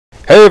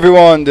Hey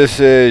everyone, this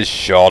is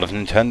Shot of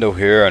Nintendo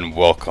here, and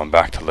welcome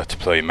back to Let's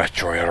Play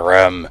Metroid Other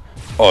M.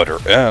 Other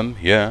M,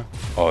 yeah,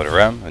 Other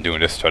M. I'm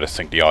doing this to try to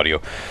sync the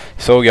audio.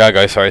 So yeah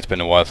guys, sorry it's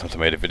been a while since I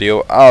made a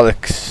video. I'll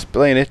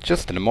explain it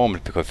just in a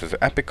moment because there's an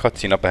epic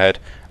cutscene up ahead,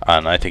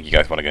 and I think you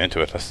guys want to get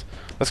into it. Let's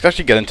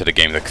actually get into the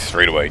game like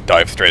straight away,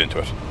 dive straight into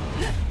it.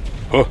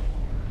 Huh.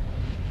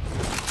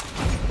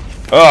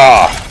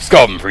 Ah,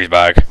 Scalding freeze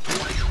bag.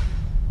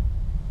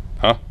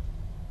 Huh?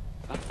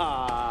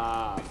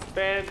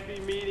 Fancy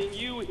meeting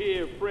you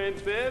here,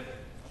 princess.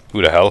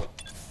 Who the hell?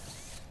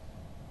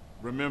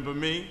 Remember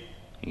me?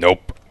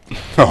 Nope.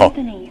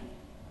 Anthony.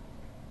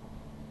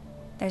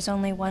 There's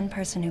only one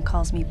person who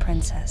calls me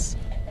princess.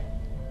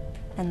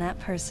 And that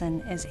person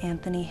is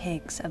Anthony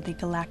Higgs of the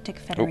Galactic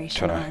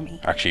Federation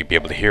Army. Actually be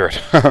able to hear it.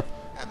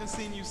 Haven't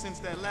seen you since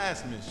that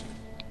last mission.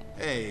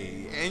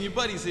 Hey, and your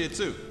buddy's here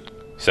too.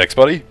 Sex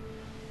buddy?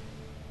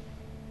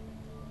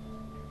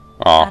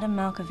 Aw. Adam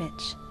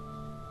Malkovich.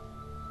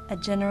 A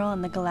general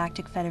in the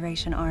Galactic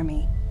Federation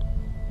Army.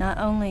 Not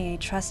only a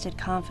trusted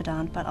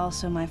confidant, but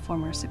also my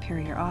former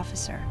superior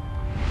officer.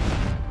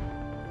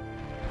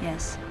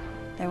 Yes,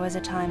 there was a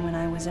time when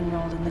I was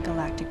enrolled in the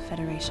Galactic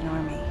Federation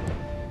Army.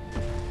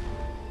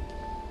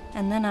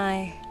 And then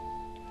I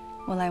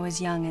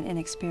was young and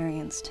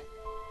inexperienced.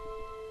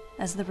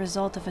 As the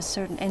result of a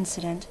certain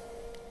incident,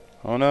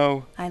 Oh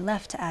no. I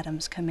left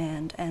Adam's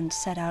command and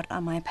set out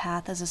on my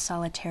path as a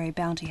solitary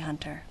bounty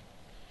hunter.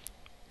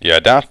 Yeah,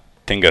 that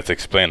thing gets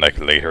explained like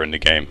later in the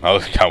game. I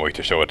can't wait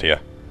to show it to you.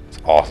 It's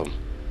awesome.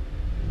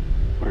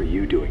 What are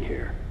you doing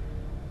here?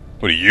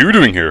 What are you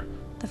doing here?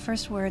 The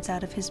first words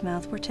out of his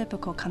mouth were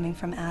typical coming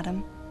from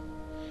Adam.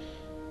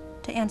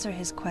 To answer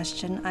his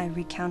question, I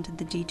recounted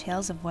the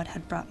details of what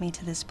had brought me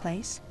to this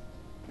place,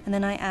 and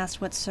then I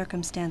asked what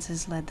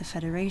circumstances led the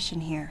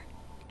Federation here.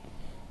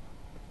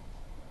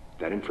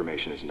 That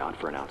information is not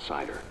for an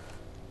outsider.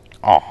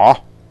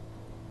 Uh-huh.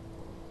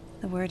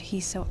 The word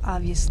he so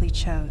obviously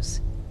chose,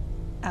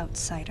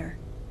 outsider,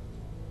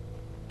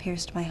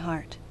 pierced my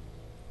heart.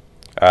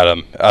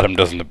 Adam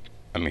doesn't,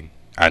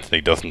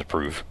 Anthony doesn't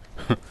approve.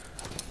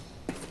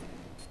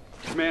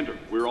 Commander,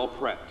 we're all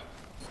prepped.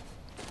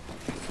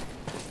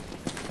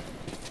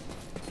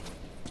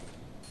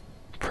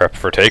 Prep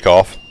for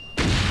takeoff.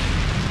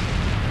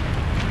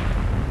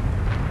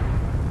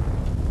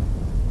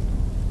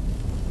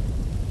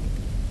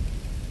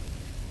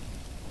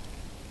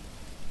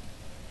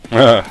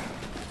 No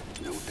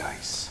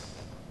dice.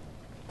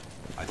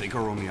 I think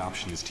our only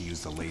option is to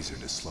use the laser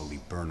to slowly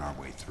burn our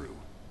way through.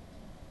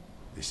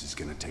 This is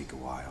gonna take a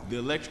while. The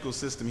electrical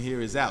system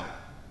here is out,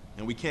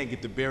 and we can't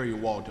get the barrier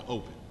wall to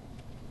open.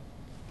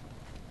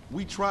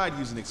 We tried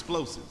using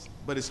explosives,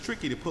 but it's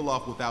tricky to pull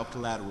off without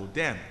collateral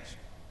damage.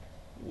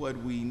 What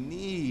we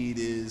need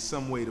is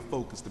some way to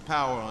focus the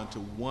power onto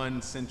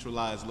one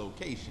centralized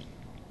location.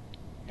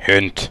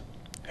 Hint.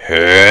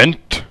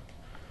 Hint.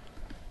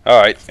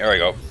 Alright, here we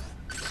go.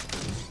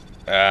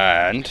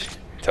 And it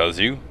tells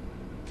you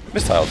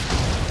missiles.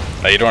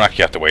 Now you don't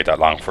actually have to wait that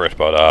long for it,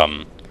 but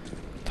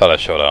thought I'd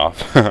show that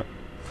off.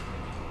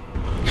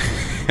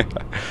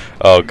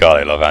 Oh god,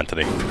 I love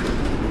Anthony.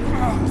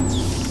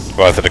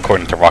 Well,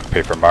 according to Rock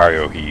Paper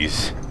Mario,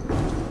 he's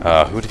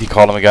who did he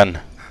call him again?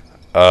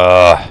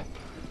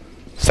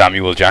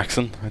 Samuel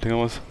Jackson, I think it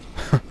was.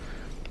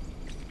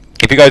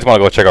 If you guys want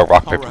to go check out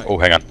Rock Paper, right. Oh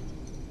hang on.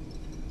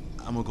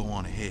 I'm gonna go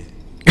on ahead.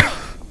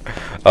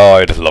 Oh,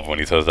 I just love when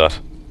he says that.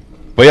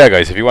 But yeah,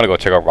 guys, if you want to go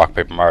check out Rock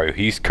Paper Mario,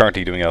 he's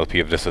currently doing an LP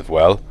of this as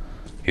well.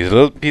 He's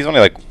only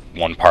like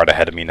one part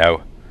ahead of me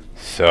now,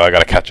 so I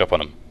gotta catch up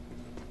on him.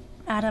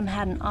 Adam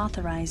hadn't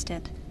authorized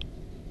it,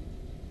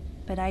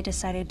 but I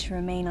decided to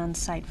remain on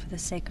site for the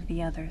sake of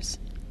the others.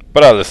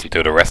 But I'll listen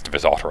to the rest of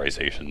his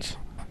authorizations.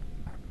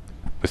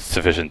 With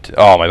sufficient...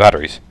 Oh, my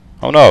batteries.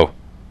 Oh no.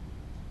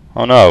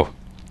 Oh no.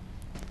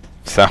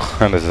 So,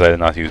 I decided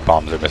not to use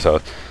bombs or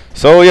missiles.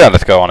 So yeah,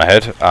 let's go on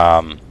ahead.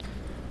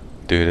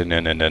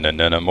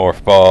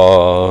 Morph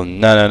ball.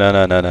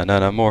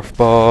 Morph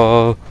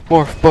ball.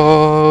 Morph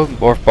ball.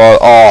 Morph ball.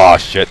 Oh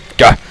shit.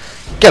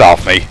 Get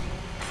off me.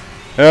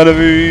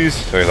 Enemies.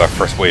 So here's our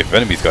first wave of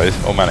enemies, guys.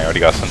 Oh man, I already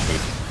got some food.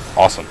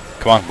 Awesome.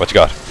 Come on, what you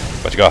got?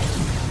 What you got?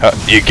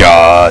 You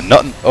got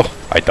nothing. Oh,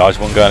 I dodged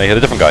one guy and I hit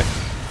a different guy.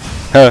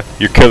 Huh,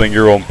 you're killing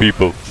your own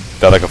people. Is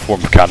that like a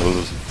form of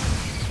cannibalism?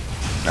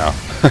 No.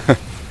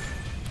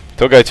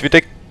 So guys, if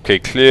you pay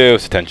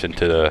close attention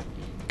to the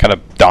kind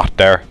of dot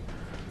there,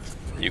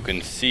 you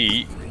can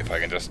see, if I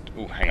can just...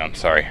 Oh, hang on,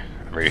 sorry.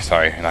 I'm really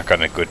sorry. I'm not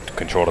getting a good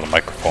control of the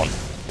microphone.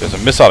 There's a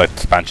missile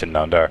expansion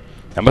down there.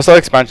 Now, missile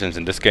expansions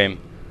in this game...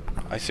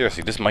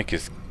 seriously, this mic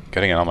is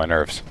getting on my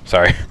nerves.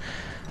 Sorry.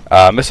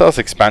 Missiles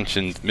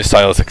expansions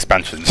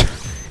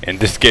in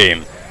this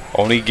game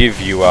only give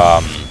you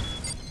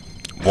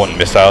one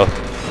missile.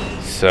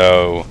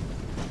 So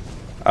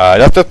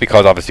that's just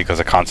because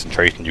of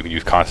concentration. You can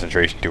use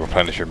concentration to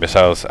replenish your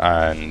missiles,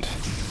 and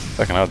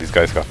fucking hell, these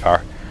guys got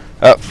power.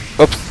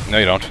 Oops, no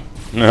you don't.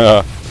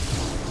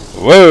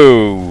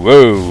 Whoa,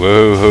 whoa,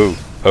 whoa, ho,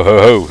 ho, ho,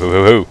 ho, ho,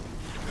 ho,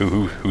 ho,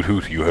 ho, ho,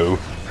 ho, you ho.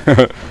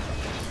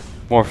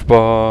 Morph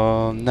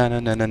ball. Na na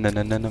na na na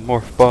na na na.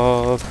 Morph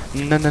ball.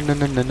 Na na na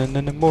na na na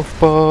na na. Morph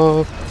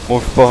ball.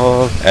 Morph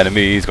ball.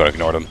 Enemies. Gotta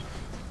ignore them.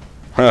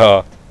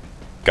 Haha.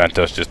 Can't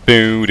touch this.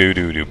 Boo doo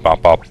doo doo.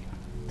 Bop bop.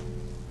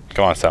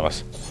 Come on,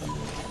 Samus.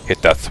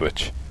 Hit that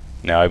switch.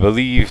 Now I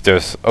believe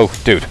there's. Oh,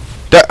 dude.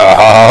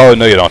 Oh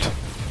no, you don't.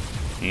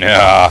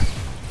 Nah.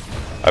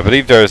 I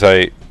believe there's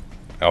a.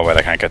 Oh wait,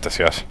 I can't get this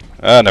yet.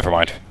 Never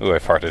mind. Ooh, I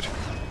farted.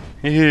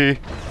 Hee.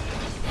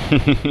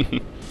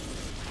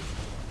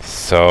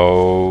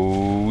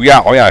 So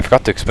yeah, oh yeah, I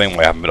forgot to explain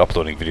why I haven't been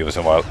uploading videos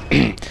in a while.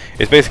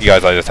 It's basically,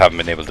 guys, I just haven't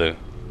been able to.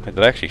 Did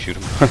I actually shoot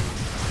him?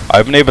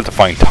 I've been able to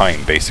find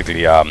time,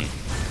 basically.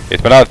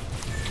 It's been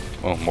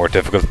more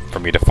difficult for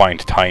me to find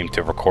time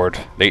to record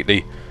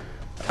lately.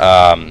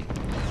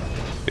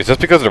 It's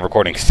just because of the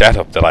recording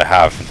setup that I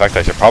have. In fact,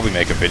 I should probably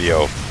make a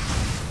video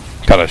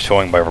kind of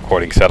showing my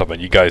recording setup,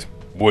 and you guys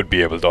would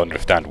be able to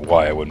understand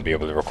why I wouldn't be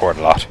able to record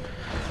a lot.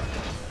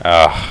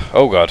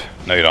 Oh god,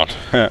 no you don't.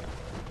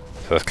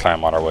 So let's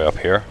climb on our way up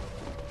here.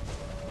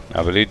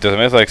 I believe there's a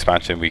missile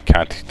expansion we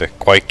can't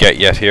quite get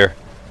yet here.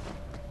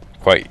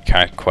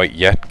 Can't quite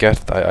yet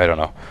get. I don't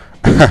know.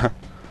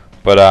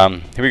 But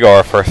here we go,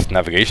 our first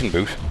navigation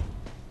boot.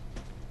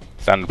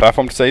 Stand on the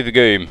platform to save the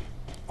game.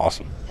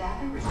 Awesome.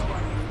 How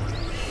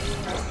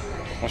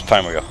much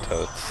time we got?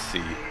 Let's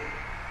see.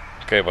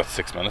 Okay, about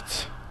 6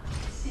 minutes.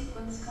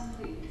 Sequence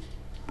complete.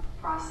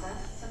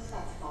 Process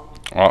successful.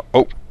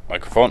 Oh,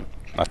 microphone.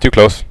 Not too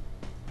close.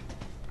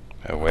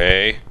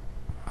 Away.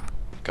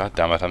 God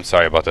damn it, I'm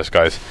sorry about this,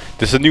 guys.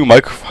 This is a new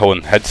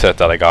microphone headset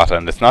that I got,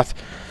 and it's not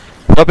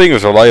being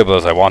as reliable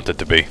as I want it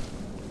to be.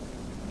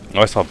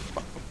 Oh, I saw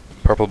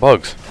purple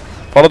bugs.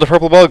 Follow the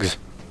purple bugs.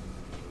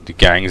 The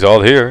gang's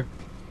all here.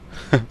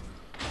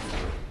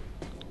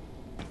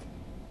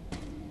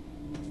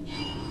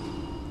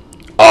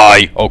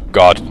 Oh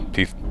god,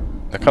 teeth.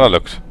 That kind of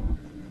looked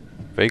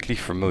vaguely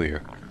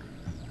familiar.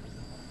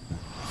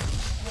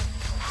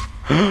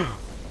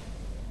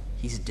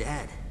 He's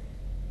dead.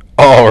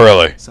 Oh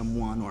really?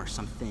 Someone or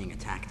something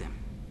attacked him.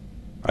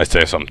 I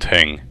say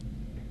something.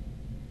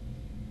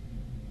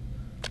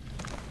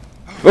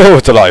 Oh,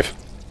 it's alive.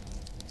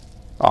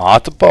 Aw,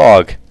 it's a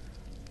bug.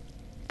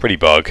 Pretty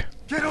bug.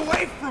 Get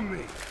away from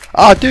me!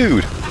 Ah,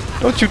 dude!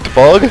 Don't shoot the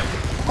bug!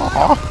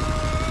 Aw.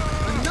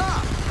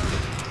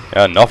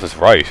 Yeah, enough is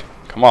right.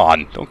 Come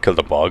on, don't kill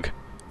the bug.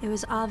 It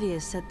was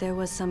obvious that there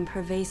was some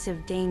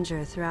pervasive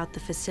danger throughout the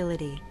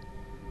facility.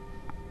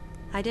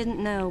 I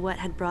didn't know what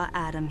had brought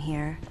Adam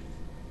here,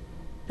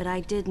 but I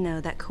did know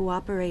that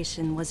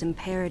cooperation was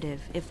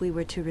imperative if we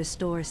were to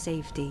restore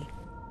safety.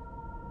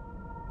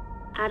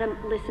 Adam,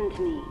 listen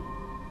to me.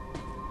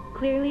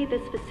 Clearly,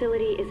 this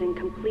facility is in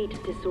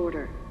complete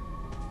disorder.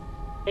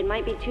 It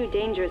might be too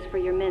dangerous for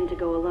your men to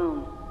go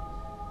alone.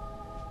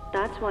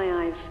 That's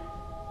why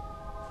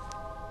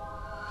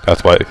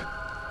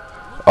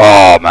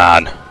Oh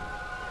man.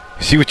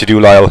 You see what you do,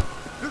 Lyle?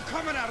 You're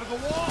coming out of the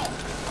wall!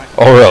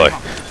 Oh really?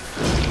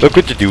 Look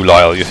what you do,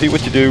 Lyle. You see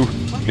what you do?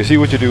 You see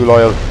what you do,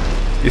 Lyle?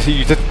 You see,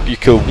 you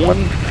kill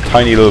one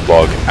tiny little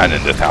bug and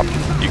then this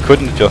happens. You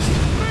couldn't just...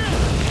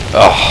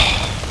 Oh.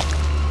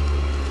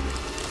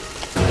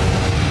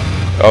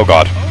 Oh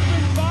god.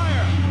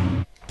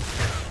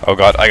 Oh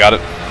god, I got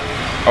it.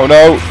 Oh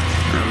no!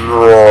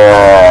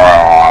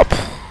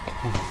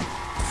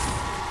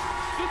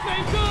 This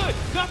ain't good!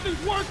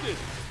 Nothing's working!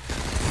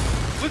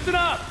 Listen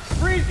up!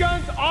 Freeze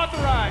guns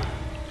authorized!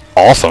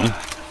 Awesome.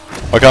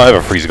 Why can't I have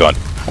a freeze gun?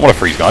 I want a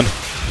freeze gun.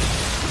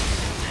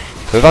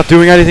 They're not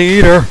doing anything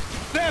either.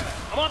 Sam,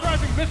 I'm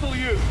authorizing missile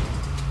use!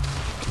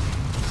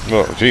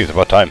 Oh jeez,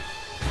 about time.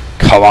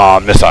 Come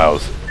on,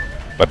 missiles.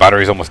 My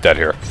battery's almost dead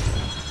here.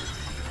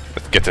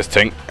 Let's get this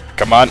thing.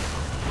 Come on.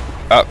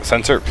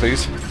 Sensor,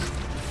 please.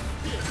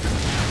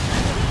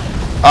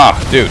 Ah,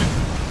 dude.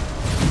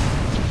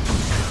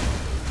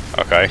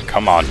 Okay,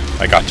 come on.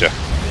 I gotcha.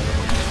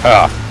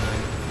 Ah.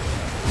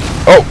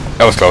 Oh,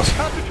 that was close.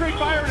 Concentrate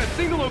fire in a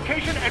single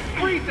location and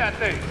freeze that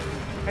thing!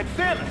 And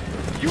Samus,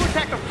 you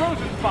attack the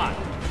frozen spot!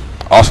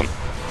 Awesome.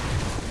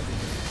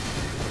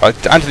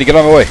 Anthony, get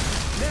on my way.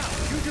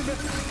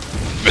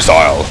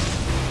 Missile.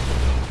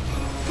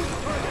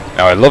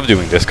 Now, I love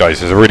doing this, guys.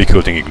 There's a really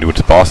cool thing you can do with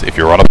this boss if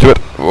you run up to it.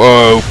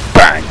 Whoa,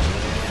 bang!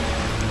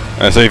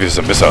 And save you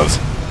some missiles.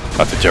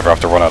 Not that you ever have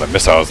to run out of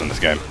missiles in this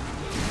game.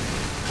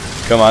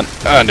 Come on.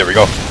 And there we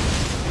go.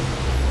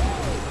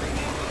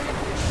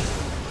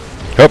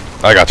 Yep,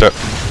 I gotcha.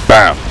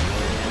 Bam!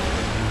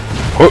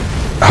 Whoop.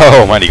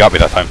 Oh man, he got me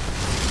that time.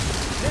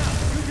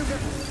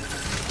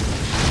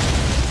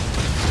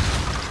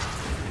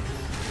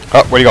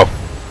 Oh, where'd you go?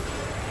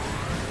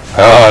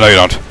 Oh, no you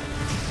don't.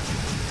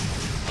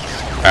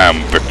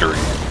 Victory.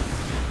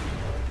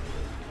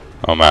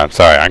 Oh man,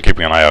 sorry, I'm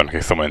keeping an eye out in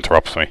case someone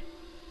interrupts me.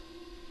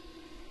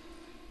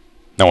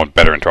 No one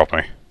better interrupt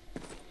me.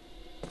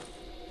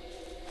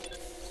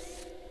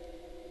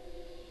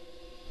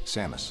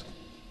 Samus.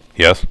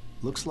 Yes?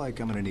 Looks like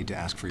I'm gonna need to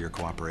ask for your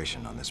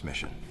cooperation on this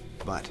mission.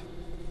 But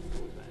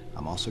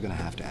I'm also gonna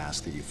have to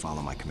ask that you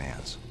follow my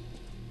commands.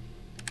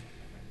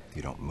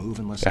 You don't move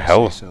unless I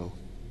say so,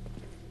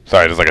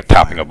 Sorry, there's like a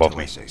tapping above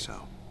me. Say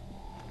so.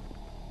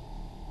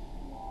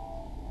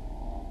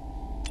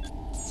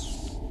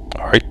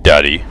 Alright,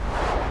 Daddy.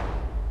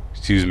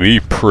 Excuse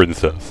me,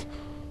 Princess.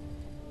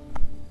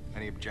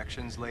 Any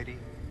objections, lady?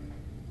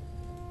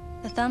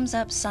 The thumbs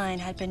up sign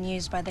had been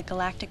used by the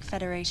Galactic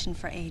Federation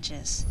for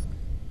ages.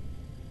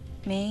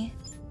 Me?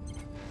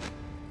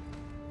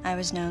 I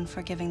was known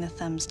for giving the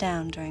thumbs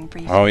down during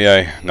briefings. Oh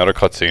yeah, another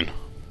cutscene.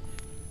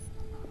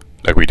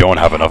 Like we don't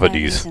have enough of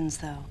these. Reasons,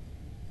 though.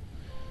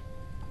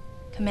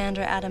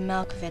 Commander Adam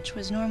Malkovich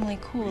was normally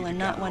cool and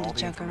not one to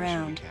joke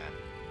around.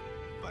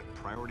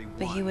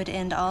 But he would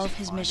end all of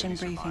his mission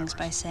briefings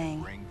by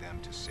saying,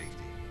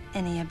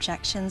 "Any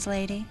objections,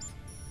 lady?"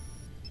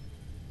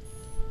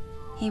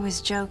 He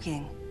was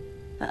joking,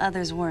 but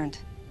others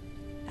weren't.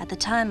 At the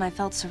time, I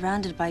felt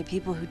surrounded by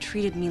people who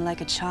treated me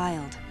like a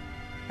child,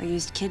 or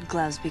used kid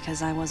gloves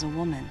because I was a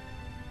woman.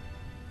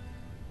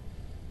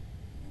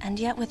 And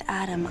yet with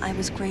Adam, I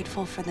was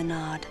grateful for the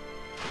nod.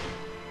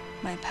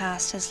 My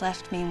past has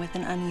left me with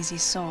an uneasy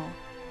soul,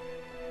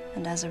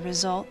 and as a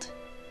result,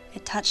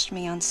 it touched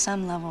me on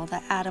some level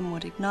that Adam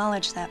would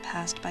acknowledge that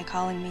past by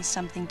calling me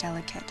something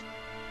delicate,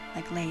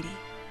 like lady.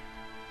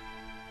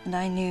 And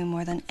I knew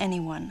more than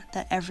anyone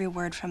that every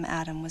word from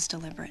Adam was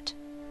deliberate.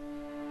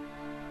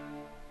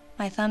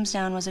 My thumbs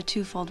down was a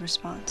twofold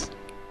response.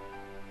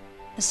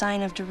 A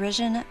sign of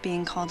derision at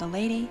being called a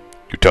lady.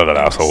 You tell that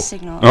asshole.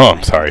 Signal Oh, of I'm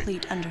my sorry.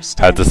 complete Had to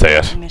understanding say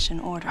of it. the mission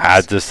orders.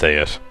 Had to say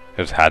it.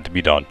 It had to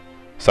be done.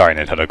 Sorry,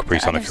 Nintendo Capri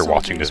Sun, if you're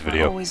watching this Were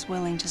video. always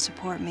willing to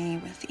support me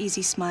with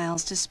easy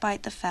smiles,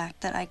 despite the fact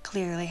that I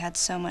clearly had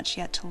so much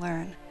yet to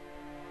learn.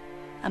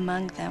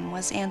 Among them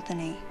was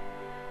Anthony.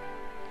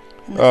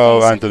 In the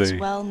face of his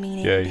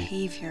well-meaning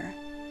behavior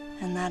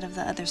and that of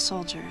the other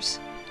soldiers,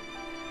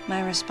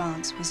 my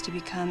response was to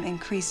become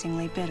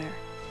increasingly bitter.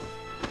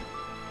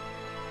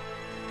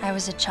 I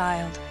was a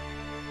child,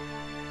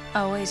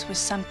 always with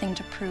something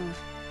to prove,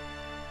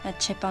 a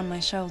chip on my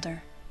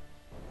shoulder.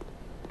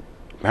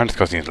 Man, this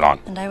cutscene's long.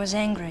 And I was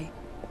angry.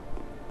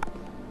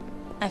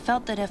 I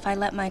felt that if I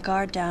let my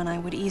guard down, I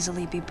would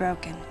easily be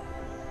broken.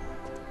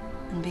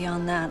 And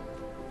beyond that,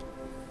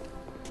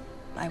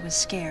 I was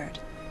scared.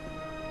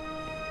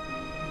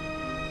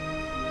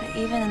 But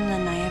even in the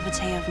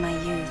naivete of my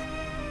youth,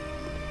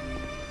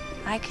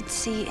 I could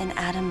see in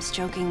Adam's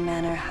joking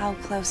manner how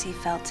close he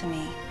felt to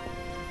me.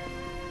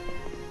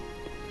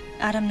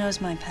 Adam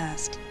knows my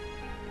past,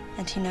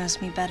 and he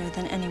knows me better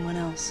than anyone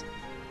else.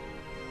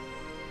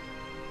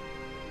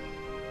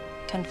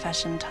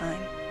 Confession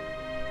time.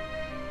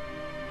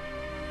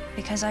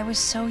 Because I was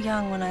so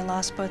young when I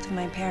lost both of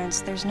my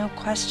parents, there's no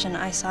question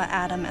I saw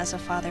Adam as a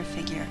father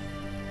figure.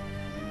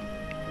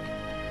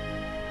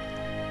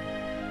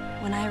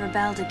 When I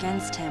rebelled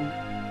against him,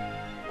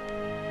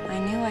 I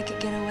knew I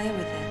could get away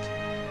with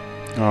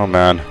it. Oh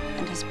man.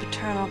 And his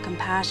paternal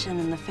compassion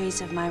in the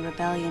face of my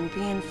rebellion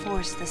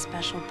reinforced the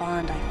special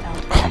bond I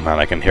felt. Oh man,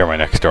 I can hear my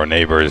next door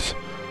neighbor's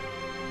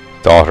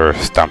daughter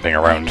stamping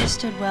around. I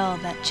understood well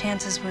that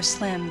chances were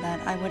slim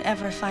that I would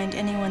ever find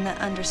anyone that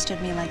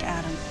understood me like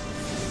Adam.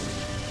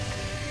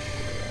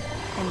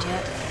 And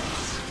yet,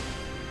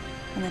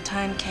 when the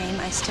time came,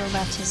 I still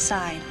left his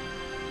side.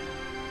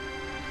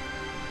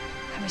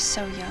 I was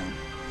so young.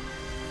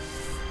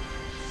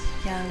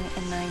 Young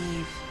and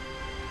naive.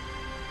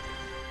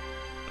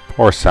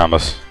 Poor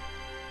Samus.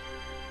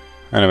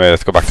 Anyway,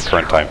 let's go back to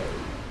current time.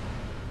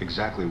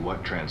 Exactly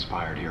what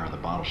transpired here on the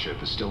bottle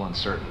ship is still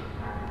uncertain.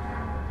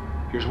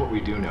 Here's what we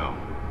do know.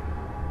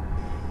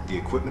 The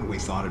equipment we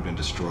thought had been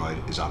destroyed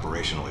is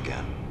operational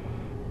again.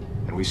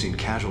 And we've seen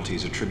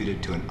casualties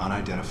attributed to an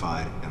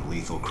unidentified and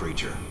lethal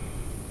creature.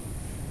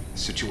 The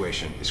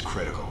situation is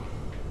critical.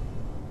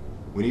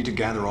 We need to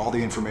gather all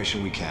the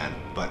information we can,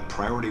 but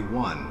priority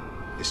one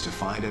is to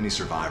find any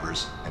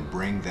survivors and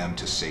bring them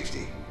to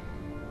safety.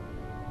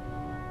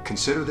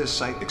 Consider this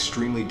site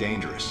extremely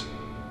dangerous.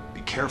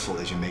 Be careful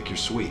as you make your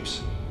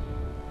sweeps.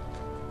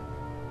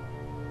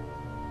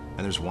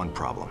 And there's one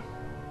problem.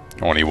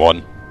 Only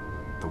one.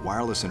 The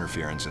wireless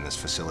interference in this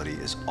facility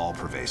is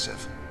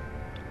all-pervasive.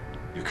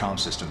 Your comm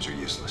systems are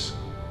useless.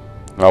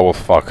 Oh well,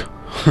 fuck.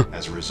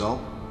 As a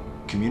result,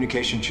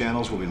 communication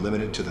channels will be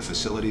limited to the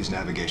facility's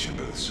navigation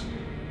booths.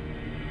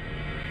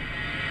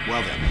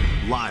 Well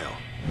then, Lyle,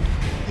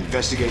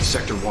 investigate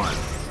Sector 1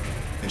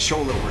 and show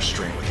a little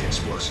restraint with the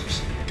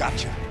explosives.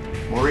 Gotcha.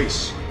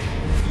 Maurice,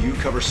 you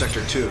cover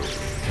Sector 2.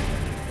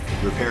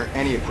 Repair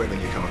any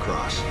equipment you come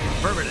across.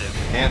 Affirmative.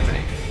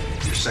 Anthony,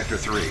 you're Sector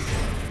 3.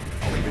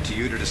 I'll leave it to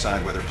you to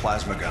decide whether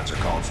plasma guns are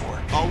called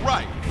for. All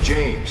right.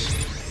 James,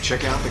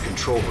 check out the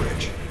control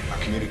bridge. Our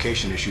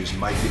communication issues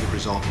might be the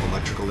result of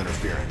electrical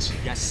interference.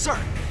 Yes, sir.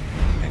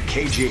 And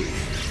KG,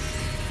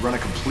 run a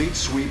complete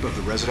sweep of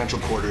the residential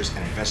quarters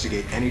and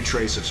investigate any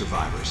trace of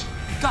survivors.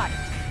 Got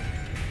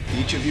it.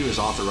 Each of you is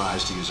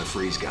authorized to use a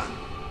freeze gun.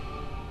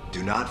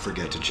 Do not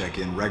forget to check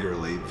in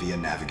regularly via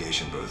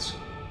navigation booths.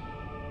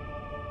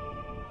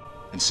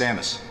 And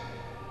Samus,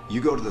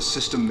 you go to the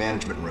system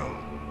management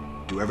room.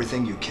 Do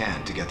everything you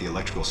can to get the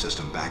electrical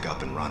system back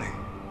up and running.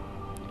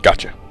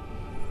 Gotcha.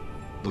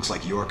 Looks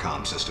like your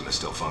comm system is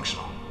still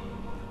functional.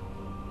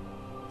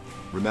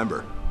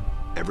 Remember,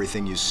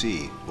 everything you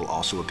see will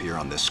also appear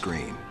on this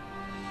screen.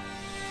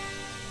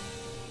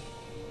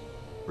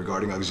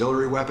 Regarding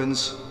auxiliary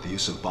weapons, the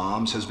use of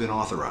bombs has been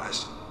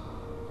authorized.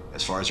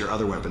 As far as your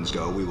other weapons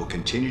go, we will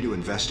continue to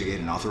investigate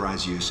and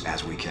authorize use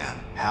as we can.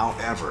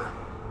 However,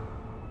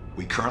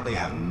 we currently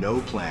have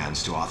no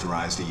plans to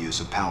authorize the use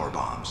of power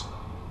bombs.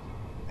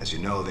 As you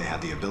know, they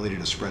have the ability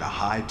to spread a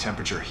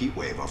high-temperature heat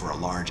wave over a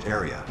large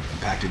area,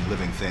 impacting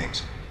living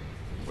things,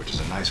 which is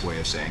a nice way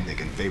of saying they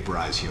can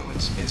vaporize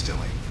humans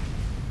instantly.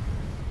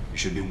 You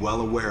should be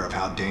well aware of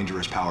how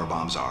dangerous power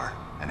bombs are,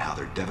 and how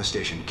their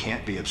devastation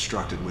can't be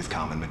obstructed with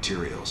common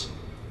materials.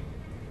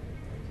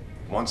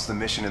 Once the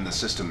mission in the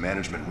system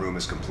management room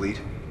is complete,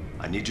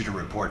 I need you to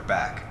report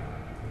back.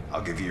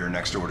 I'll give you your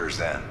next orders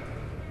then.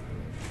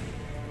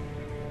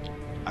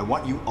 I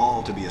want you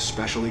all to be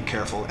especially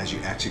careful as you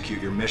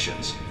execute your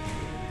missions.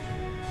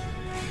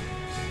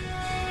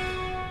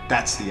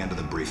 That's the end of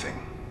the briefing.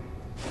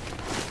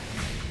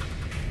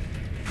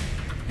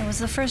 It was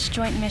the first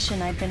joint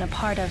mission I'd been a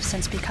part of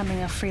since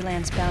becoming a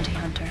freelance bounty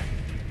hunter.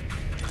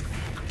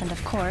 And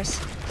of course,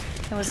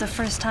 it was the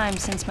first time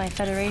since my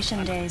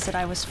Federation days that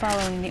I was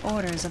following the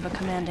orders of a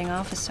commanding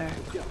officer.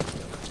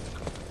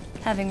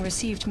 Having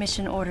received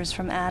mission orders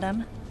from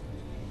Adam,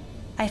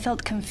 I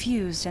felt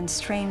confused and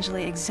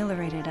strangely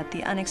exhilarated at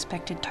the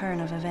unexpected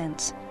turn of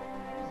events.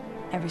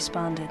 I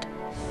responded.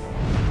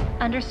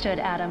 Understood,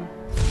 Adam.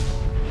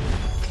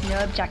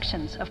 No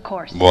objections, of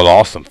course. Well,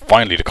 awesome.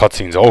 Finally, the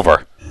cutscene's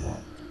over.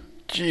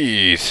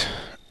 Jeez.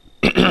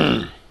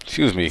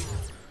 Excuse me.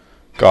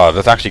 God,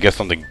 let's actually get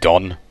something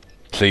done,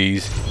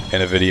 please,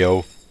 in a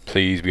video.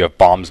 Please, we have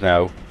bombs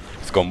now.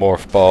 Let's go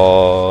morph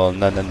ball.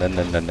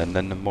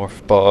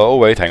 Morph ball. Oh,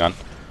 wait, hang on.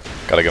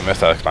 Gotta get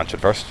missile expansion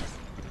first.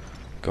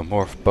 Go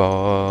morph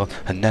ball.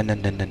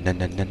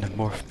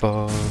 Morph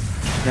ball.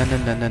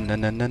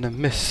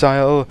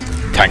 Missile.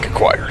 Tank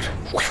acquired.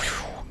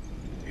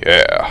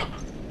 Yeah.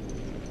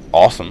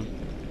 Awesome.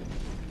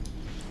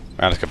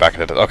 Man, let's get back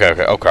into this.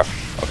 Okay. Oh, crap.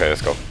 Okay,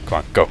 let's go. Come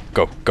on.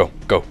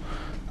 Go.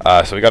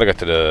 So we gotta get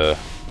to the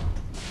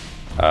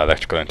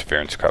electrical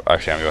interference crap.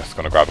 Actually, I'm just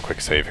gonna grab a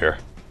quick save here.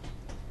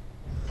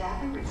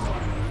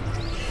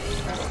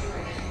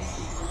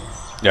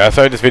 Yeah,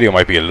 sorry this video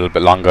might be a little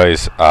bit long,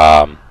 guys.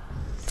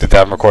 Since I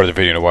haven't recorded the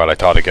video in a while, I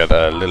thought I'd get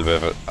a little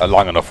bit of a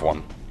long enough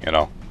one, you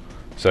know.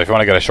 So if you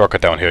want to get a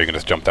shortcut down here, you can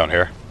just jump down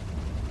here.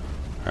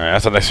 Alright,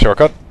 that's a nice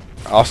shortcut.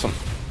 Awesome.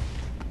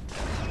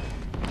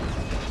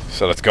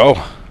 So let's go.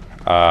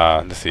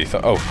 Let's see. So,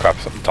 oh crap!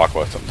 Something to talk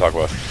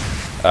about.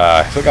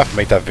 I still got to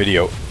make that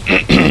video.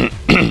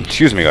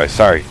 Excuse me, guys.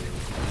 Sorry.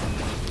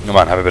 Come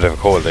on, I have a bit of a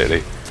cold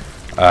lately.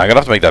 I'm gonna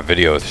have to make that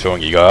video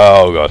showing you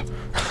guys. Oh god,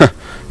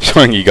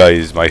 showing you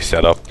guys my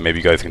setup. Maybe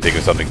you guys can think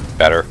of something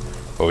better.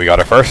 But we got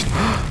it first.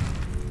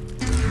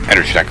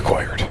 Energy tank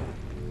acquired.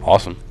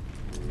 Awesome.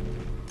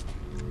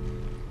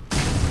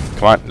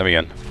 Come on, let me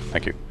in.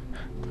 Thank you.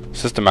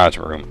 System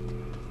management room.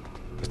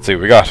 Let's see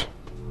what we got.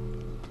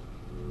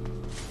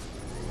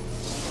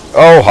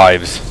 Oh,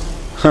 hives.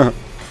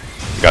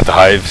 We got the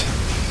hives.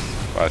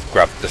 Let's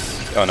grab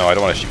this. Oh no, I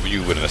don't want to shoot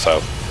you with an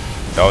missile.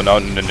 No.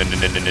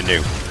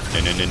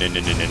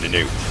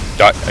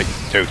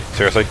 Dude,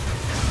 seriously?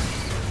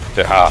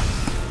 Ha.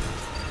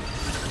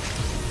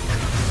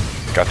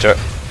 Gotcha.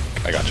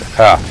 I gotcha.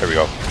 Ha, here we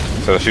go.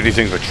 So shoot these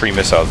things with 3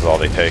 missiles is all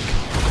they take.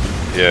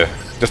 Yeah.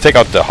 Just take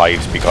out the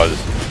hives because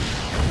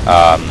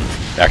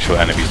actual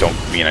enemies don't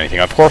mean anything.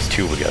 Of course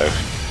 2 will get out.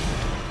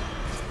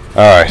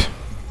 Alright.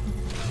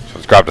 So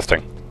let's grab this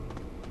thing.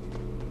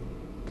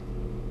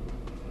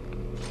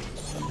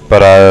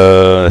 But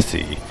let's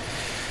see.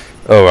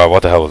 Oh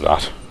what the hell was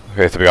that?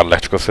 Okay, so we got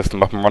electrical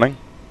system up and running.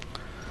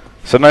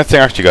 So the nice thing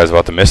actually, guys,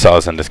 about the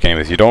missiles in this game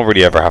is you don't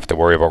really ever have to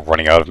worry about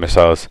running out of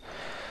missiles.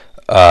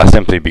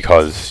 Simply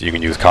because you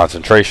can use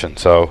concentration.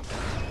 So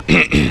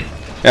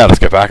yeah, let's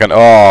get back on.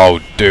 Oh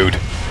dude,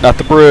 not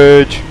the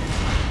bridge.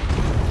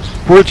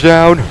 Bridge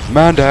down,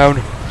 man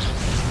down.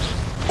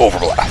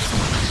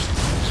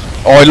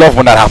 Overblast. Oh, I love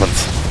when that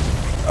happens.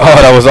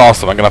 Oh, that was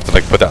awesome. I'm gonna have to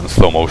like put that in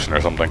slow motion or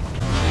something.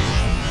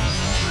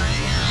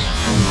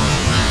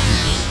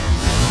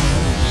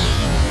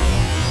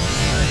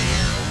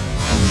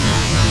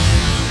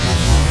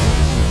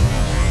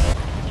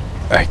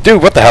 Hey,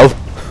 dude, what the hell?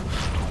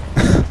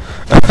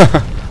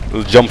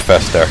 Little jump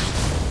fest there.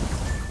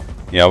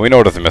 Yeah, we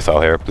know there's a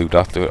missile here. Blue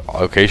dot to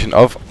location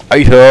of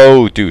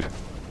Ito, dude.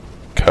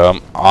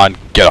 Come on,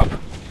 get up.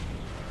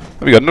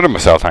 We got another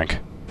missile tank.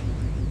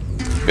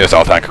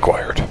 Missile tank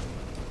acquired.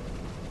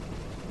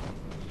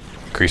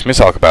 Increased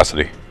missile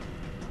capacity.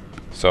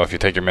 So if you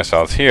take your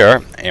missiles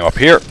here, aim up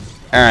here,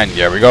 and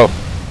there we go.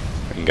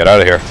 We can get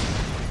out of here.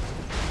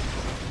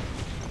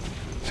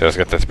 So let's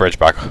get this bridge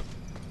back.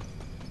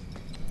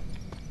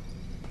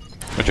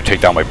 I should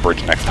take down my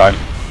bridge next time.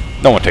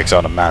 No one takes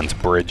on a man's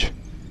bridge.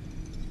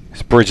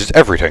 His bridge is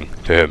everything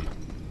to him.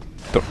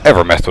 Don't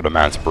ever mess with a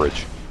man's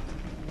bridge.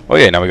 Oh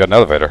yeah, now we got an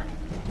elevator.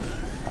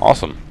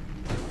 Awesome.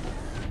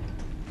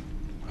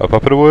 Up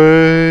and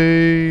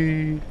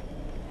away.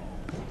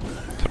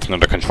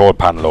 control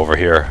panel over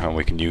here, and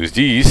we can use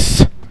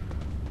these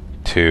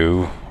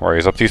to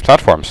raise up these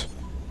platforms.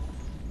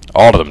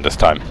 All of them this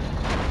time.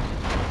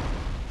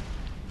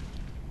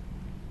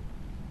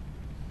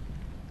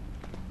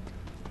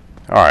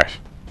 Alright.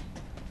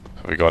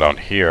 So we go down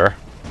here,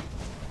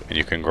 and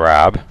you can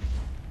grab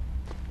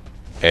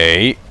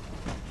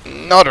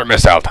another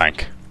missile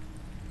tank.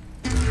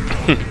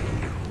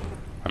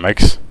 That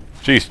makes,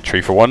 geez,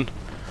 3 for 1.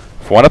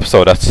 For one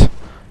episode, that's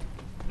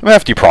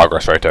hefty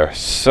progress right there.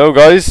 So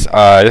guys,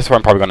 this is where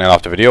I'm probably going to end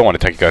off the video. I want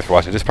to thank you guys for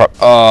watching this part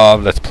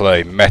of Let's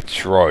Play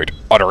Metroid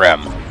Other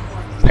M.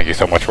 Thank you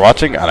so much for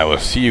watching, and I will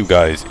see you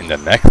guys in the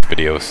next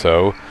video.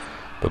 So,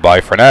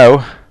 bye-bye for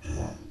now.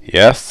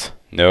 Yes,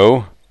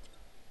 no,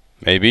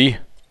 maybe,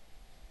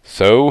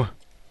 so,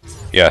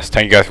 yes,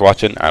 thank you guys for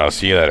watching, and I'll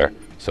see you later.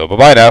 So,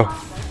 bye-bye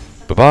now.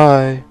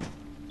 Bye-bye.